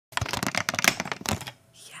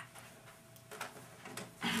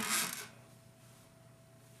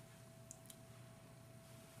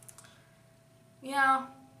You know,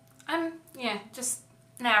 I'm, just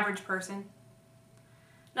an average person.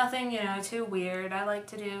 Nothing, too weird. I like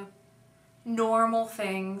to do normal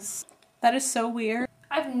things. That is so weird.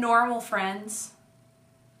 I have normal friends.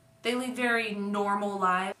 They lead very normal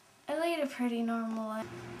lives. I lead a pretty normal life.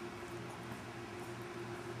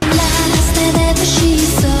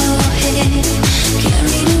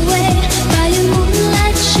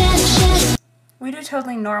 We do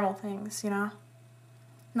totally normal things,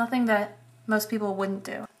 Nothing that most people wouldn't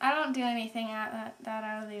do. I don't do anything that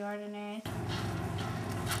out of the ordinary.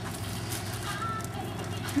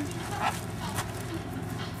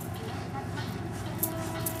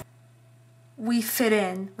 We fit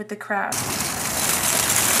in with the crowd.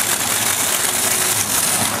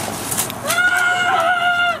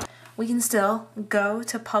 We can still go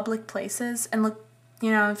to public places and look,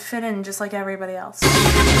 fit in just like everybody else.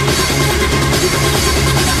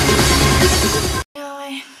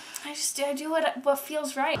 I do what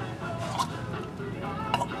feels right.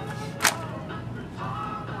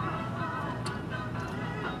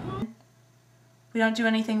 We don't do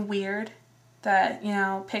anything weird that,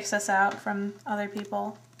 picks us out from other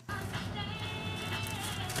people. I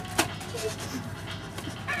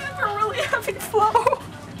have a really heavy flow.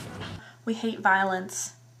 We hate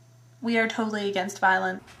violence. We are totally against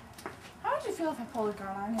violence. How would you feel if I pulled a gun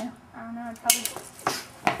on you? I don't know, I'd probably...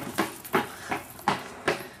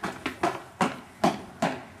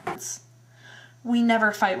 We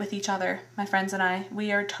never fight with each other, my friends and I.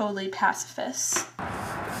 We are totally pacifists.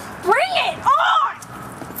 Bring it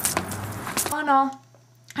on! All in all,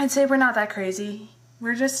 I'd say we're not that crazy.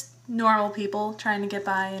 We're just normal people trying to get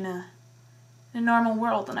by in a normal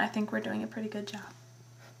world, and I think we're doing a pretty good job.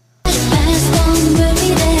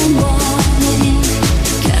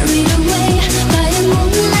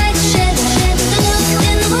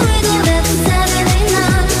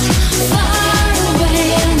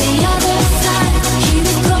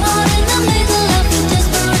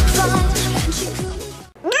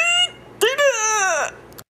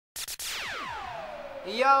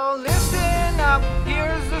 Yo, listen up,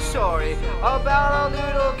 here's the story about a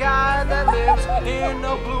little guy that lives in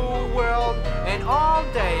a blue world. And all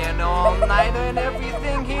day and all night and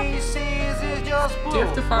everything he sees is just blue. Do you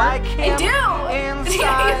have to fart? Like him, I do!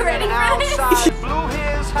 inside You ready and for this? outside. Blew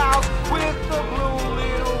his house with a blue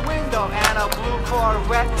little window and a blue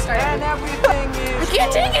Corvette. And everything is I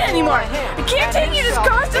can't take it anymore. I can't take you just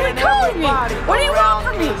constantly calling me. What do you want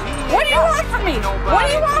from me? What do you want from me? What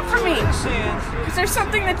do you want from me? Is there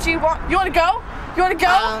something that you want? You want to go? You want to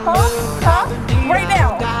go? Huh? Right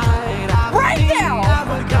now. Right now.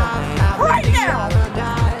 Right now.